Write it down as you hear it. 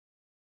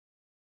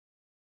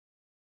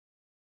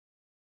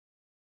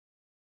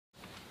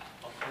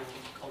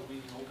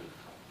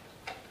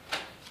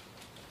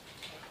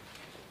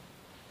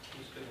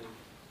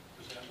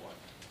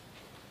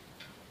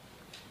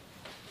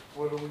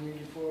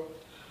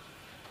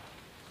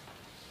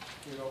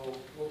you know,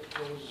 what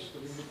was the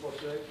meeting for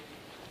today?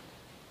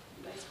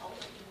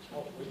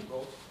 Oh, we can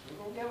go.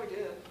 Yeah, we did.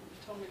 You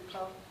told me to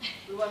come.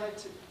 We wanted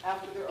to,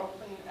 after their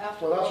opening,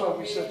 after. Well, that's the why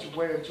we said to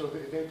wait until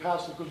they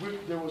passed it, because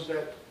there was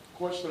that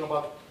question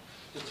about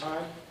the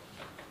time.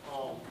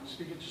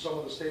 Speaking to some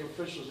of the state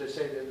officials, they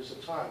say that there's a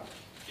time.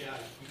 Yeah,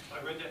 I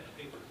read that in the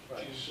paper,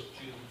 Right.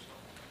 June.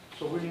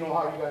 So we didn't know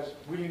how you guys,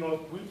 we didn't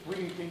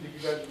think that you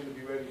guys were gonna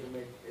be ready to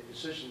make a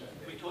decision that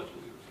We day. told you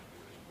we were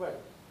Right,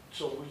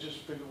 so we just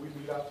figured we'd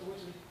meet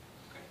afterwards and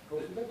go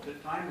from there. The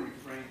time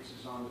restraints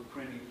is on the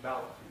printing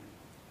ballot printing,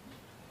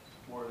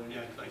 more than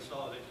Yeah, 'cause I anything.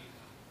 saw that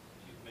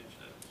you mentioned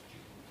that it was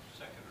June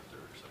 2nd or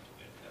 3rd or something,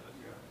 we had to have it.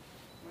 Yeah.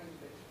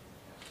 Wednesday.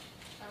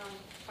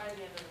 By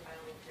the end of the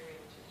filing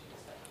period to June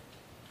 7th.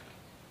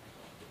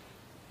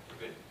 We're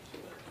good?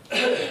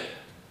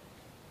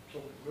 So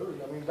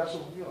really, I mean, that's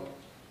what, you know,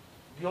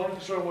 the only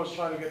concern was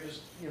trying to get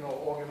this, you know,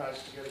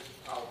 organized to get it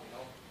out, you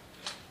know?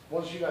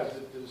 Once you guys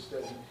did this,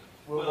 then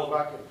we'll go Well,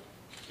 back and,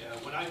 Yeah,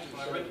 when I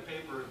read the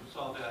paper and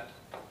saw that,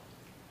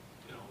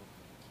 you know,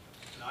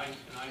 and I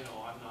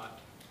know I'm not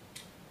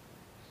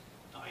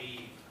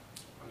naive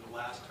from the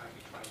last time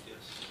we tried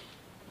this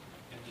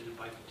and did it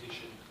by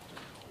petition,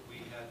 you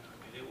know,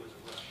 it was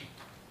a rush.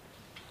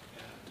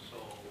 And so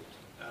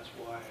that's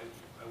why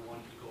I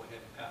wanted to go ahead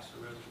and pass the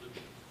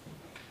resolution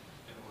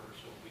in order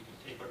so we can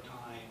take our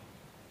time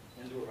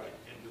And do it right.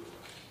 and do it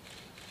right.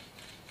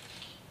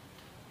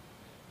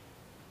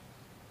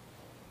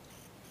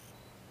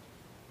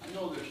 I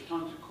know there's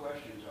tons of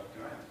questions out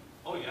there.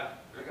 Oh, yeah.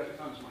 I got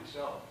tons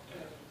myself.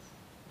 Yeah.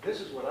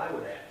 This is what I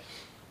would ask,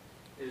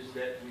 is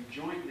that we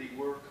jointly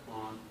work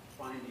on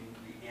finding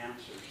the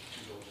answers to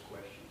those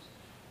questions.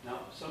 Now,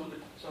 some of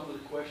the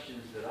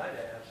questions that I'd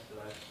asked, that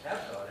I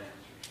have got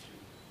answers to,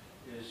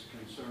 is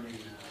concerning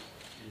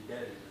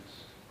indebtedness.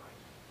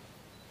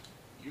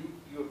 You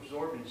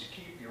absorb and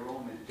keep your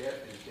own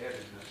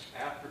indebtedness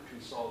after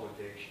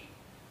consolidation.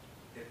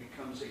 It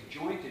becomes a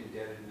joint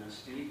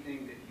indebtedness,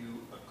 anything that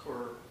you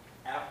occur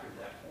after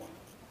that point.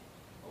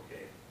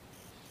 Okay.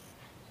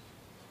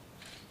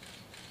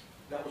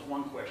 That was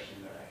one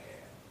question that I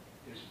had,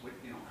 is,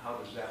 you know, how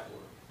does that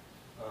work?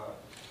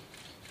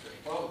 There's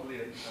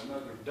probably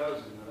another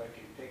dozen that I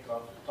can take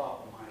off the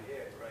top of my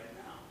head right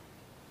now.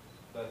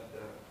 But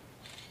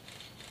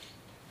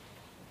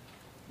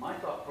my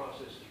thought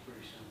process is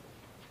pretty simple.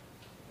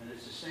 And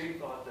it's the same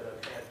thought that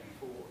I've had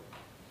before.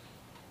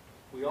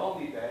 We all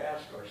need to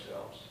ask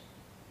ourselves,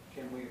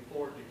 can we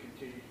afford to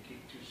continue to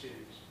keep two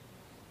cities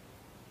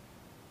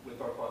with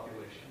our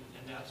population?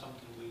 And that's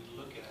something we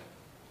look at,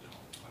 you know,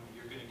 I mean,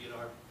 you're gonna get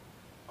our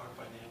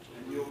financial.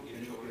 And you'll get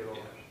ours.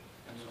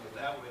 And so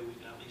that way we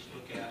can at least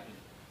look at,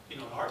 you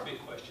know, our big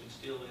question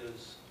still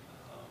is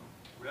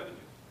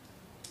revenue.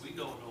 We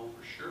don't know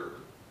for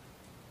sure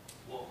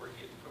what we're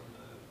getting from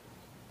the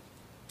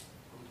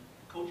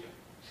COJA.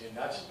 see, and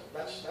that's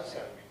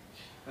gotta be.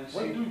 And When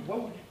see, do you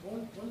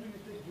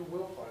think you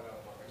will find out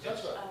about it?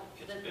 That's right.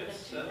 The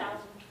It's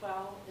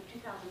 2012, the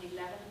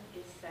 2011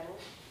 is settled,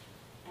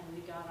 and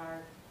we got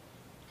our, a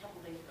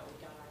couple days ago, we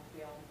got our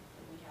bill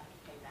that we have to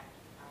pay back to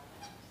the power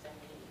plant,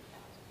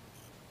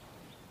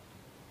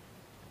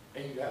 $78,000.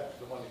 And you have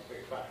the money to pay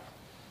it back.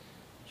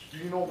 Do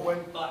you know when?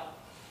 But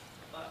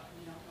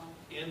We don't know.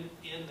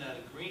 in that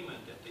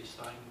agreement that they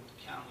signed with the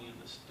county and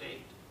the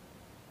state,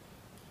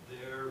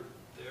 they're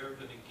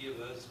gonna give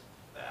us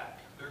back,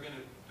 they're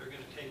gonna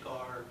take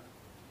our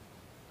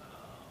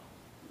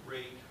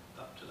rate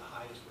up to the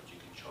highest what you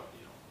can charge,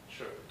 you know,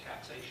 Sure.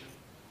 taxation,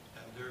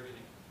 and they're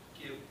gonna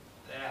give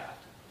that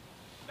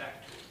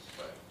back to us.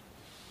 Right.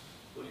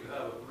 so you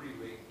have a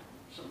rebate,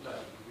 some type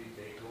of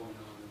rebate going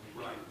on.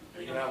 Right.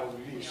 You're gonna have a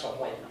release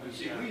somewhat. You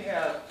see, we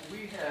have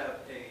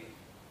a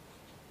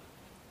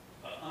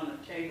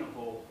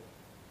unattainable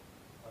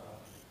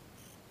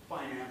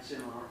finance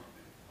in our,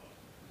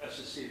 that's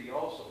the city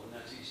also, and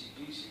that's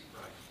ECDC.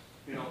 Right.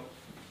 You know,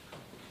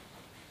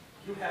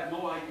 you have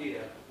no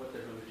idea what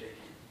they're gonna take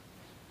in.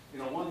 You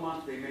know, one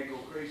month they may go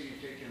crazy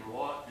and take in a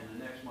lot, and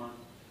the next month,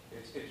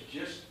 it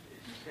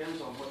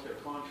depends on what their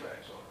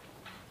contracts are.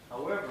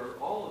 However,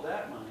 all of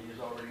that money is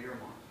already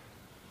earmarked.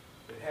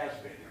 It has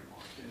been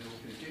earmarked, and it will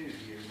continue to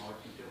be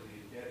earmarked until the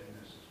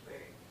indebtedness is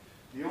paid.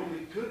 The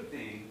only good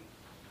thing,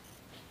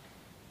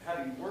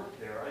 having worked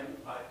there,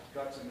 I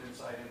got some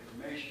inside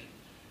information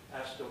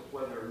as to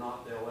whether or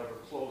not they'll ever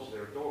close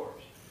their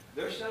doors.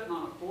 They're sitting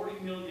on a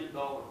 $40 million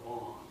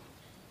bond,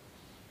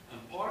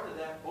 and part of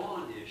that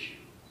bond issue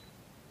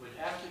would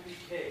have to be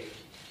paid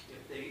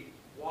if they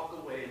walk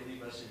away and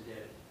leave us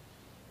indebted.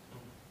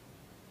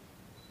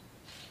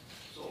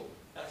 So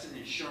that's an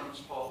insurance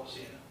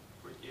policy.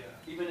 Yeah.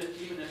 Even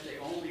if they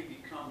only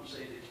become,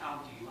 say, the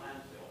county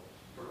landfill,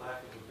 for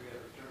lack of a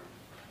better term.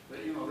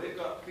 But, you know, they've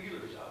got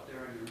feelers out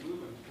there and they're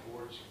moving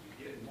towards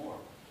getting more.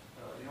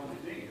 The only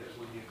thing is,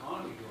 when the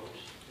economy goes,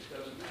 it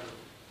doesn't matter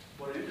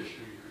what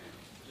industry you're in,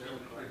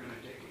 they're going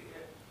to take a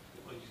hit.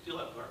 Well, you still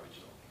have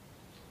garbage though.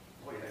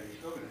 Oh, yeah, you're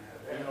still going to have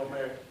that. You know,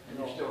 Mayor, And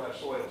you still have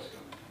soils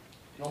coming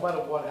in. no matter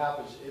what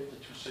happens, if the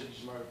two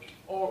cities merge,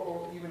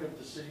 or even if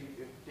the city,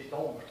 if they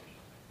don't merge,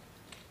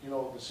 you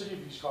know, the city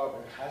of East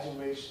Carbon hasn't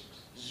raised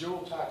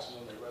 0 taxes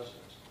on their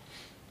residents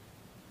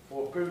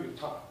for a period of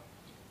time,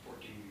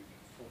 14 years.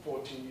 for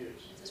 14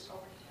 years. Is this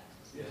property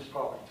taxes? It is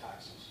property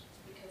taxes.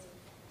 Because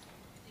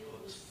it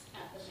was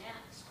at the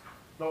max.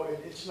 No,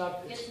 it's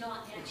not, It's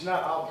not max. it's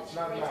not out, it's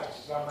not max,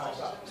 it's not max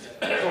out.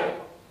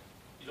 So,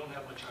 You don't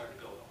have much higher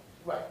to go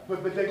though. right,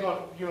 but they're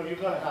gonna, you know, you're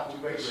gonna have to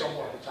raise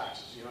somewhat the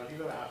taxes, you know, you're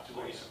gonna have to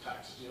raise the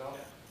taxes, you know,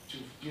 to,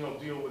 you know,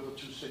 deal with the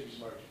 2 cities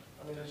merging.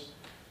 I mean,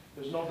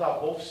 there's no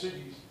doubt, both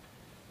cities,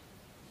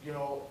 you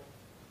know,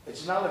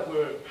 it's not like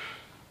we're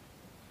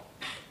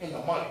in the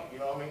money, you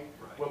know what I mean?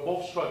 Right. We're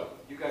both struggling.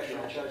 You guys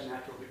franchise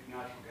natural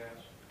gas?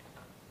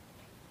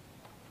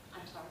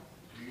 I'm sorry?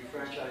 Do you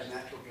franchise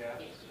natural gas?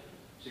 Yes.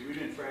 See, we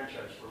didn't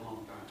franchise for a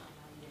long time.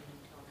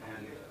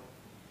 And And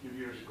a few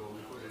years ago,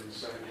 we put in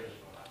 7 years.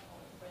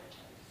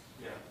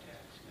 Yeah,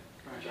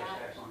 franchise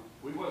tax on,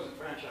 we wasn't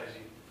franchise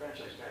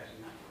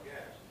taxing natural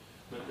gas.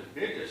 But the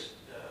biggest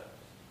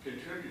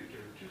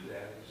contributor to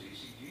that is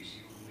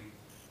ECGC when we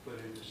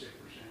put in the 6%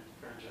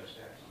 franchise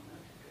tax on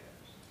natural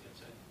gas.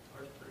 It's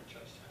our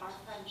franchise our tax.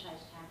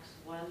 franchise tax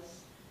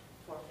was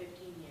for 15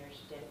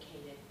 years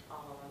dedicated,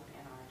 all of them,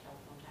 and our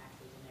telephone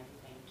taxes and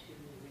everything to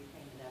the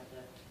repayment of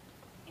the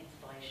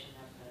installation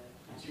of the.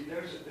 And see,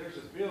 there's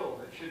a bill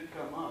that should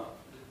come up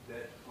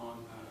that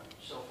on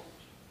cell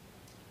phones,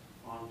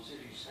 on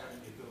cities having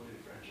the ability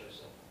to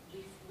franchise cell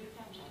phones. We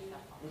franchise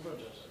that We one.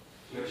 franchise it.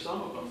 There's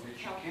some of them that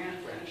you can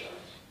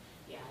franchise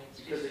Yeah, it's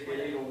because they just.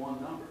 get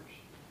 801 numbers,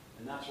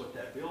 and that's what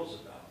that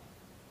bill's about.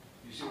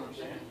 You see what I'm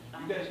saying?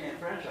 You guys can't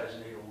franchise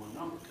an 801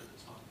 number. Because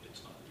it's not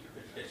your.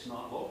 It's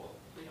not local.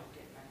 We don't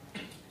get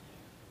very much.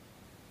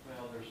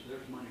 Well,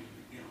 there's money to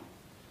be, you know,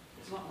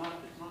 it's not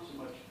so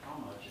much how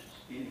much, it's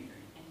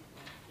anything.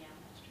 Anyway, yeah,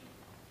 that's true.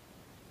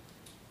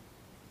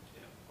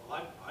 Yeah,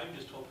 well, I'm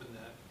just hoping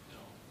that, you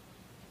know,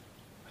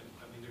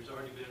 I mean, there's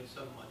already been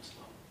some mud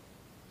slump.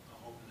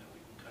 I'm hoping that we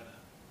can kind of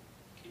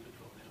keep it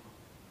to a minimum.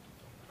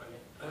 Try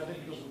to- And I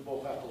think because we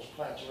both have those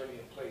plans already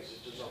in place,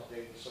 it's just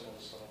updating some of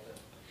the stuff and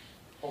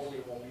hopefully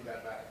it won't be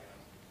that bad again.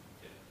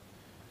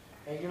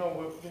 Yeah. And you know,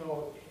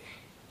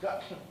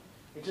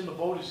 it's in the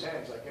voters'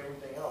 hands like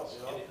everything else,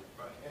 you know?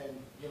 Yeah, right. And,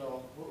 you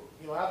know,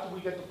 after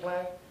we get the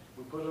plan,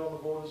 we put it on the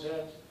voters'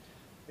 hands.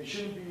 It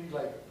shouldn't be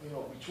like, you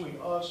know, between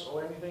us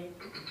or anything.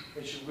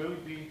 It should really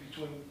be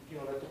between, you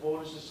know, let the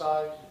voters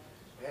decide.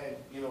 And,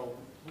 you know,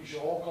 we should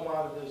all come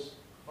out of this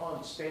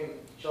understanding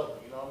each other,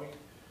 you know what I mean?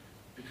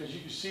 Because you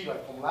can see,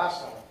 like, from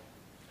last time,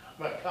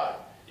 my God,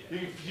 you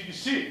can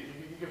see it,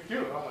 you can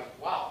feel it. I'm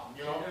like, wow,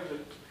 you know?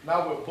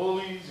 Now we're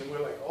bullies and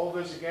we're like all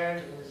this again,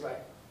 and it's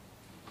like,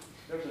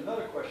 There's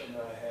another question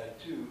that I had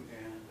too,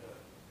 and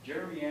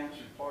Jeremy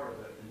answered part of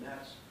it, and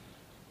that's,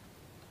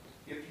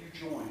 if you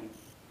join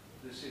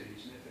the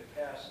cities and if it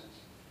passes,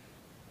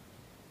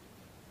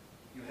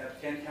 you have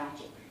 10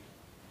 council people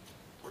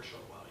For a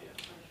short while,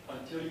 yeah.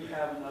 until you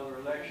have another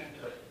election,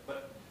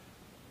 but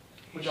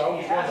which I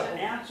always he hasn't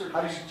wonder, answered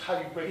how do this,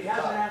 you break he the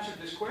hasn't tie?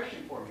 answered this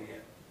question for me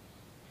yet.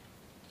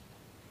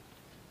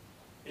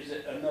 Is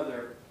it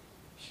another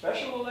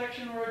special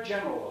election or a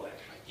general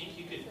election? I think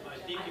if you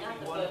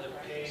wanted to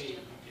pay,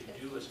 you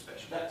could do a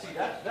special.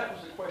 That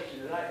was the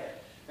question that I had.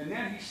 And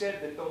then he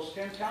said that those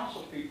 10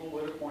 council people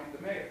would appoint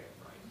the mayor.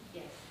 Right.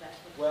 Yes, that's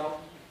what.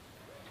 Well,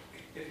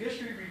 if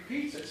history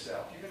repeats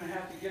itself, you're going to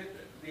have to get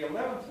the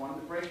 11th one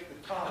to break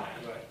the tie.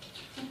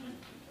 Right.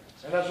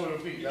 And that's what it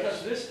would be.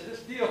 Because this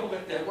deal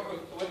with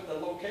the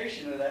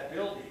location of that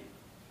building,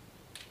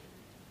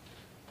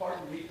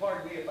 pardon me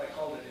if I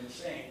called it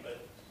insane,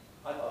 but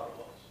I thought it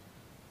was.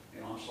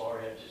 You know, I'm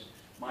sorry, it's just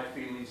my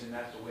feelings and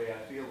that's the way I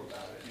feel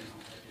about it, you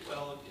know.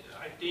 Well,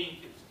 I think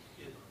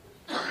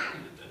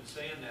in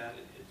saying that,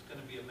 it's going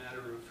to be a matter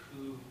of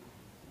who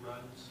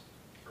runs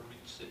from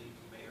each city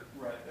for mayor.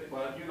 Right,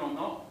 well, you don't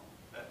know.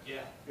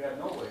 Yeah. You have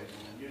no way of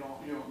knowing. You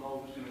don't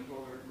know who's going to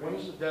go there. When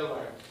is the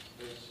deadline?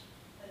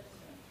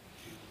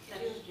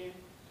 Next June.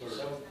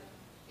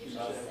 It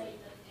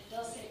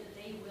does say that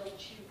they will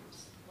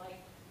choose,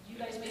 like, you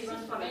guys may This run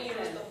is for what it mayor,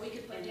 says. but we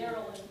could put And-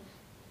 Daryl in.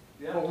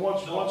 Yeah. Well,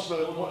 once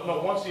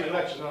the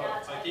election,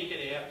 That's- I think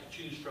they have to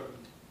choose from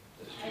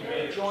the I two know.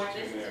 mayors. Joint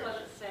This is mayor. what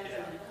it says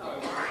in the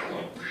code.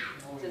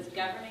 It says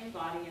governing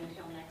body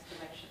until next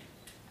election.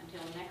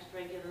 Until next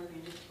regular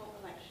municipal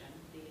election,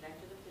 the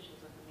elected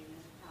officials of the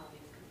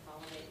municipalities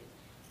consolidated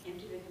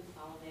into the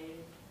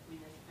consolidated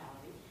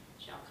municipality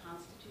shall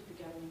constitute the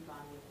governing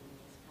body of the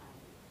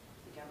municipality.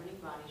 The governing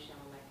body shall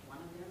elect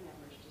one of their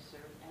members to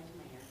serve as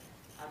mayor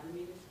of the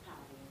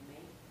municipality and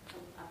may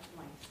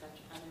appoint such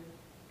other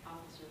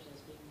officers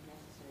as being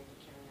necessary to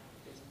carry out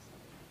the business of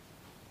the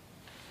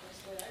municipality. That's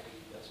what I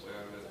read. That's where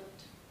I read it.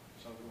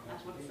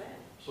 That's what it said.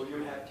 So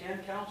you have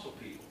 10 council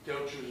people.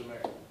 they'll choose a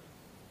mayor.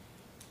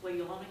 Well,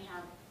 you'll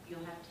have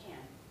 10.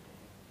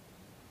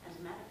 As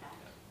a matter of fact,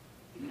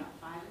 you've got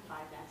 5 and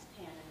 5, that's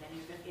 10, and then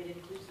it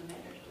includes the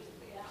mayor.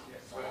 Yeah,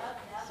 so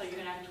that's. So you're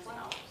gonna have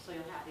 12, so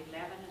you'll have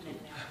 11, and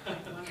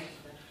then one is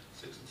the,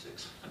 6 and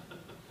 6.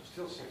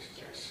 Still 6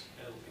 days.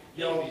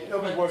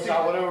 It'll be worked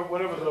out,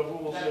 whatever the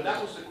rules is.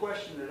 That was the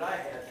question that I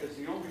had, because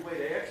the only way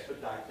to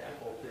expedite that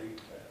whole thing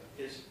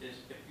is if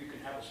you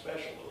can have a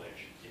special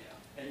election.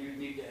 Yeah. And you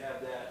need to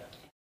have that